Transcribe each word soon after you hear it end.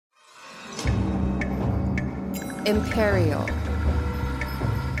Imperial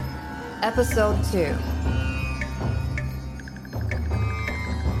Episode 2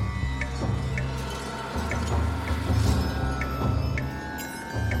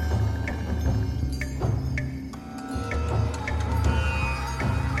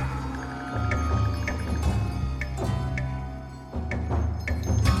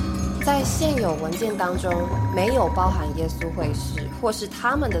在现有文件当中，没有包含耶稣会士或是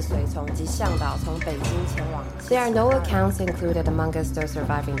他们的随从及向导从北京前往。There are no accounts included amongst those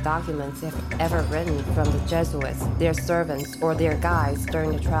surviving documents ever written from the Jesuits, their servants, or their guides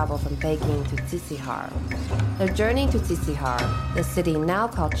during the travel from Peking to Tizihar. The journey to Tizihar, the city now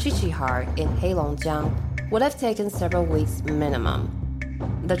called Qiqihar in Heilongjiang, would have taken several weeks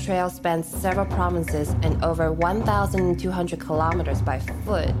minimum.The trail spans several provinces and over 1,200 kilometers by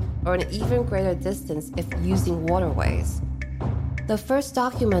foot, or an even greater distance if using waterways. The first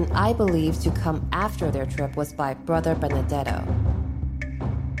document I believe to come after their trip was by Brother Benedetto.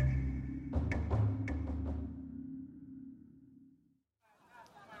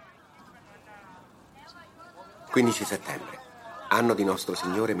 «15 settembre, anno di Nostro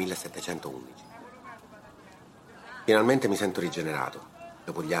Signore 1711. Finalmente mi sento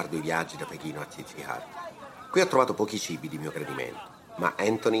rigenerato.Dopo gli ardui viaggi da Pechino a Tizihar. Qui ho trovato pochi cibi di mio gradimento, ma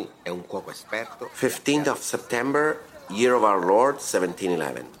Anthony è un cuoco esperto. 15th of September, year of our Lord,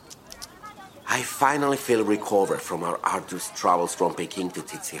 1711. I finally feel recovered from our arduous travels from Peking to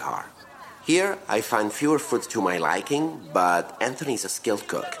Tizihar. Here, I find fewer foods to my liking, but Anthony is a skilled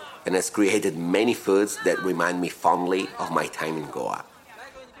cook and has created many foods that remind me fondly of my time in Goa.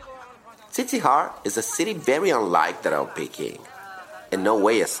 Tizihar is a city very unlike that of Peking.In no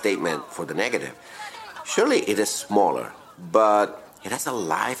way a statement for the negative. Surely it is smaller, but it has a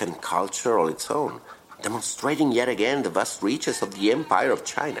life and culture all its own, demonstrating yet again the vast reaches of the Empire of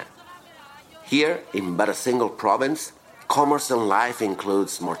China. Here, in but a single province, commerce and life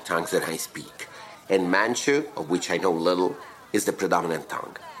includes more tongues than I speak, and Manchu, of which I know little, is the predominant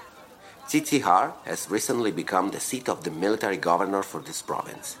tongue. Tizihar has recently become the seat of the military governor for this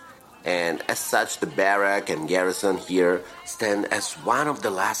province.And as such, the barrack and garrison here stand as one of the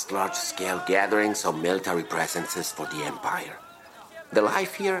last large-scale gatherings of military presences for the empire. The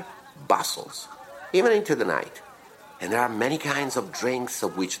life here bustles, even into the night, and there are many kinds of drinks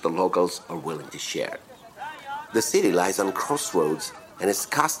of which the locals are willing to share. The city lies on crossroads and is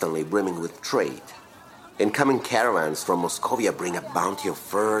constantly brimming with trade. Incoming caravans from Moscovia bring a bounty of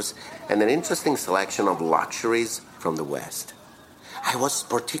furs and an interesting selection of luxuries from the west.I was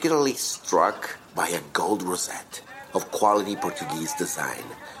particularly struck by a gold rosette of quality Portuguese design,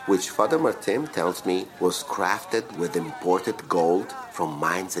 which Father Martin tells me was crafted with imported gold from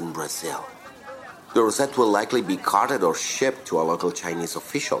mines in Brazil. The rosette will likely be carted or shipped to a local Chinese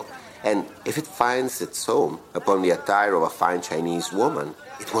official, and if it finds its home upon the attire of a fine Chinese woman,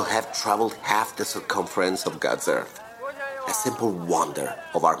 it will have traveled half the circumference of God's earth. A simple wonder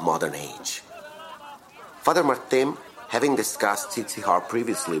of our modern age. Father Martin,Having discussed Tizihar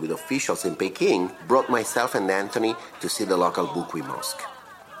previously with officials in Peking, brought myself and Anthony to see the local Bukwi Mosque.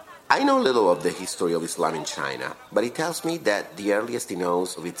 I know little of the history of Islam in China, but he tells me that the earliest he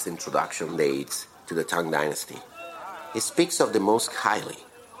knows of its introduction dates to the Tang Dynasty. He speaks of the mosque highly,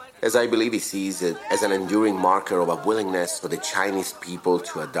 as I believe he sees it as an enduring marker of a willingness for the Chinese people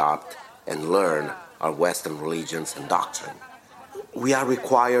to adopt and learn our Western religions and doctrine.We are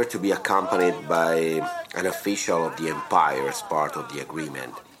required to be accompanied by an official of the empire as part of the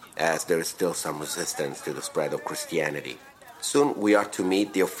agreement, as there is still some resistance to the spread of Christianity. Soon we are to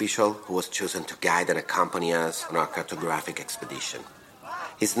meet the official who was chosen to guide and accompany us on our cartographic expedition.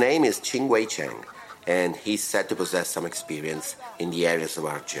 His name is Qingwei Cheng, and he is said to possess some experience in the areas of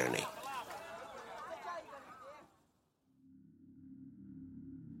our journey.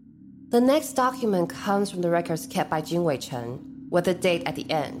 The next document comes from the records kept by Qingwei Chen,with a date at the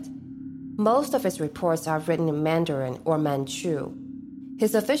end. Most of his reports are written in Mandarin or Manchu.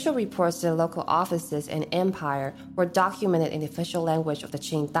 His official reports to the local offices and empire were documented in the official language of the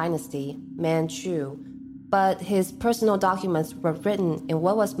Qing dynasty, Manchu, but his personal documents were written in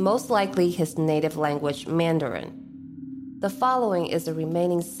what was most likely his native language, Mandarin. The following is the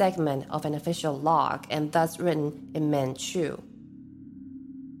remaining segment of an official log and thus written in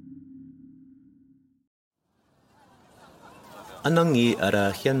Manchu.Anangi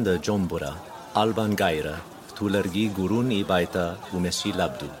ara hienda jombura, alban gaira, tulergi gurun ibaita umesi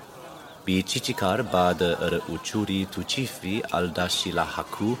labdu. Bi chichikar bada ara uchuri tuchifi aldashila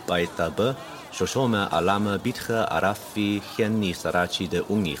haku baita ba, shoshoma alama bitcha arafi hienni sarachi de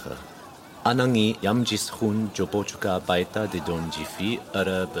ungicha. Anangi yamjishun jobochuka baita de donjifi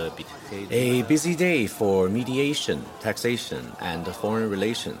a busy day for mediation, taxation, and foreign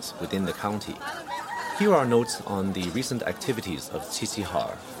relations within the county. Here are notes on the recent activities of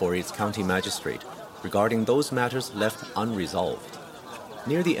Tsitsihar for its county magistrate regarding those matters left unresolved.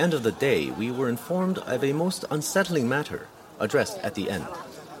 Near the end of the day, we were informed of a most unsettling matter addressed at the end.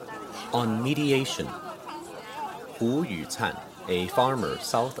 On mediation, Hu Yucan, a farmer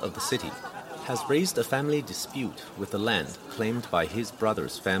south of the city, has raised a family dispute with the land claimed by his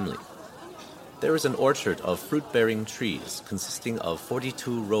brother's family. There is an orchard of fruit-bearing trees consisting of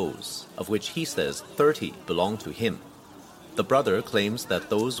 42 rows, of which he says 30 belong to him. The brother claims that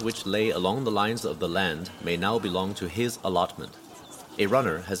those which lay along the lines of the land may now belong to his allotment. A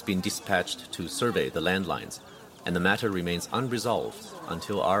runner has been dispatched to survey the land lines, and the matter remains unresolved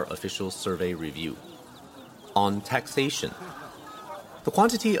until our official survey review. On taxation, the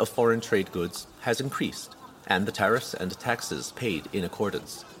quantity of foreign trade goods has increased, and the tariffs and taxes paid in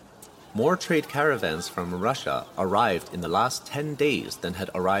accordance. More trade caravans from Russia arrived in the last 10 days than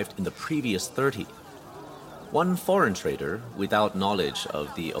had arrived in the previous 30. One foreign trader, without knowledge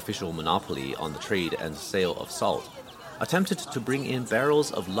of the official monopoly on the trade and sale of salt, attempted to bring in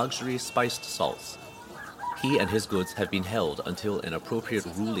barrels of luxury spiced salts. He and his goods have been held until an appropriate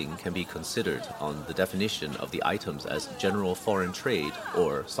ruling can be considered on the definition of the items as general foreign trade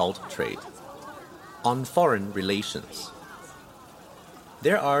or salt trade. On foreign relations,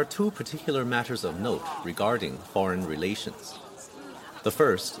 there are two particular matters of note regarding foreign relations. The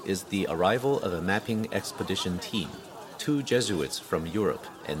first is the arrival of a mapping expedition team, 2 Jesuits from Europe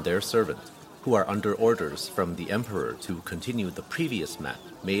and their servant, who are under orders from the emperor to continue the previous map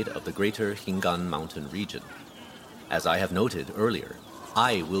made of the greater Hingan mountain region. As I have noted earlier,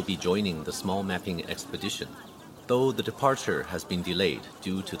 I will be joining the small mapping expedition, though the departure has been delayed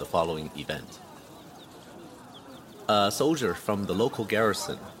due to the following event. A soldier from the local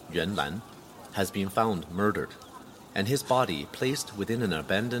garrison, Yuanlan, has been found murdered, and his body placed within an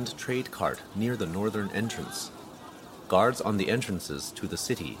abandoned trade cart near the northern entrance. Guards on the entrances to the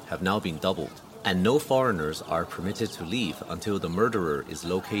city have now been doubled, and no foreigners are permitted to leave until the murderer is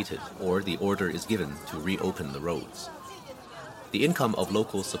located or the order is given to reopen the roads. The income of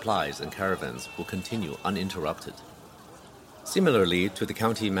local supplies and caravans will continue uninterrupted. Similarly to the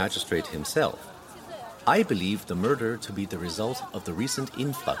county magistrate himself, I believe the murder to be the result of the recent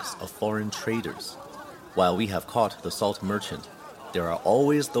influx of foreign traders. While we have caught the salt merchant, there are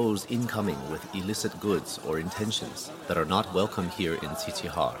always those incoming with illicit goods or intentions that are not welcome here in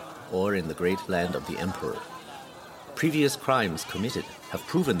Tsitsihar or in the great land of the emperor. Previous crimes committed have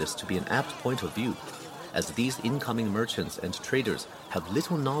proven this to be an apt point of view, as these incoming merchants and traders have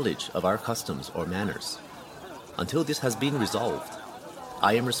little knowledge of our customs or manners. Until this has been resolved,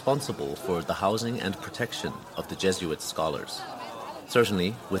 I am responsible for the housing and protection of the Jesuit scholars.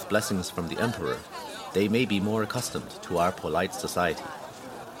 Certainly, with blessings from the emperor, they may be more accustomed to our polite society.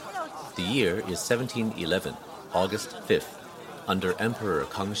 The year is 1711, August 5th, under Emperor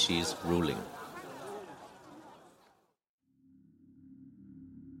Kangshi's ruling.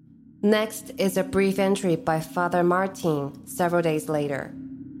 Next is a brief entry by Father Martin several days later.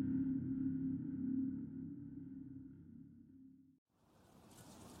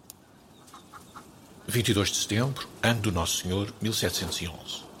 (22 de setembro, ano do Nosso Senhor,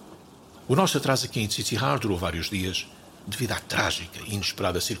 1711). O nosso atraso aqui em Tsitsihar durou vários dias devido à trágica e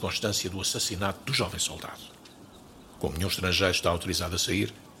inesperada circunstância do assassinato do jovem soldado. Como nenhum estrangeiro está autorizado a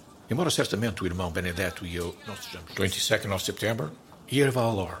sair, embora certamente o irmão Benedetto e eu não sejamos. 22nd of September, Year of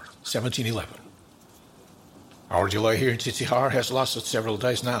Our Lord, 1711. Our delay here in Tsitsihar has lasted several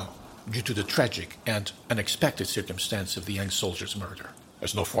days now, due to the tragic and unexpected circumstance of the young soldier's murder.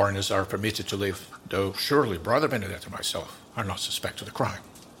 As no foreigners are permitted to live, though surely Brother Benedetto and myself are not suspect of the crime.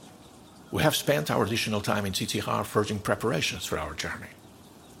 We have spent our additional time in Tsitsihar forging preparations for our journey.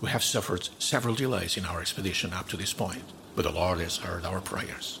 We have suffered several delays in our expedition up to this point, but the Lord has heard our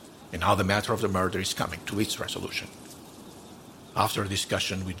prayers, and now the matter of the murder is coming to its resolution. After a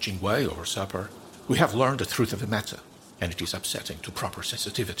discussion with Jingwei over supper, we have learned the truth of the matter, and it is upsetting to proper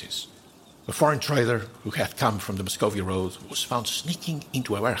sensitivities. A foreign trader who had come from the Muscovy road was found sneaking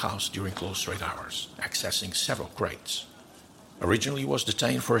into a warehouse during close trade hours, accessing several crates. Originally, he was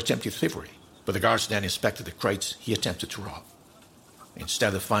detained for attempted thievery, but the guards then inspected the crates he attempted to rob.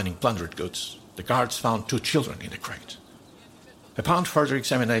 Instead of finding plundered goods, the guards found 2 children in the crate. Upon further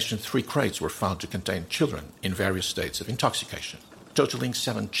examination, 3 crates were found to contain children in various states of intoxication, totaling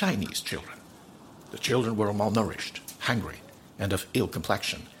 7 Chinese children. The children were malnourished, hungry, and of ill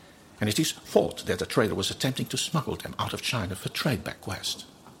complexion, and it is thought that the trader was attempting to smuggle them out of China for trade back west.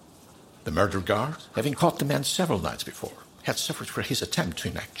 The murder guard, having caught the man several nights before, had suffered for his attempt to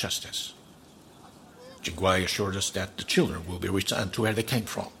enact justice. Jingwei assured us that the children will be returned to where they came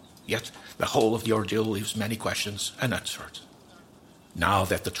from, yet the whole of the ordeal leaves many questions unanswered. Now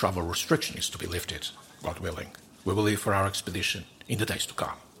that the travel restriction is to be lifted, God willing, we will leave for our expedition in the days to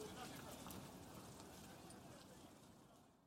come.